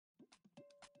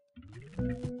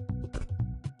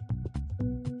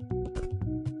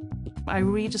I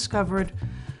rediscovered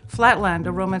Flatland,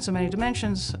 A Romance of Many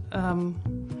Dimensions,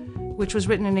 which was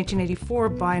written in 1884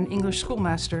 by an English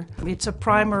schoolmaster. It's a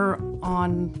primer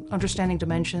on understanding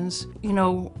dimensions. You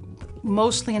know,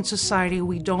 mostly in society,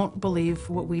 we don't believe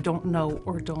what we don't know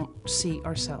or don't see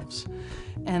ourselves.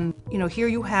 And, you know, here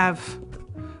you have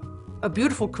a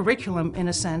beautiful curriculum, in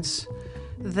a sense,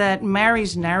 that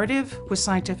marries narrative with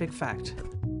scientific fact.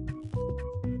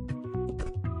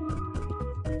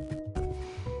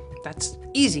 That's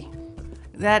easy.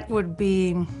 That would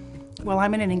be, well,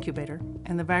 I'm in an incubator,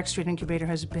 and the Varick Street Incubator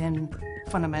has been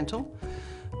fundamental.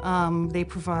 They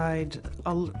provide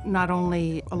not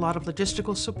only a lot of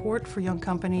logistical support for young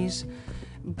companies,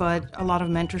 but a lot of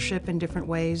mentorship in different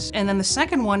ways. And then the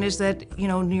second one is that, you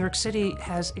know, New York City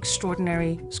has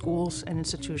extraordinary schools and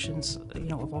institutions, you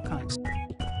know, of all kinds.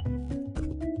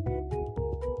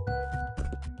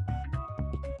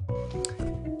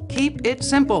 Keep it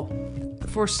simple.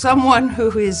 For someone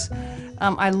who is,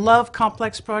 I love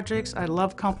complex projects, I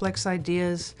love complex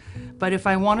ideas, but if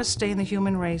I want to stay in the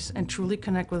human race and truly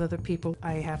connect with other people,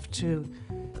 I have to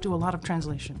do a lot of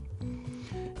translation.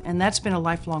 And that's been a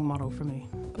lifelong motto for me.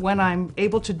 When I'm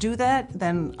able to do that,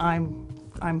 then I'm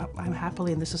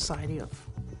happily in the society of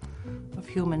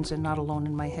humans and not alone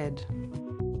in my head.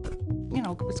 You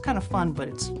know, it's kind of fun, but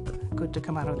it's good to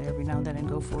come out of there every now and then and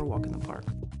go for a walk in the park.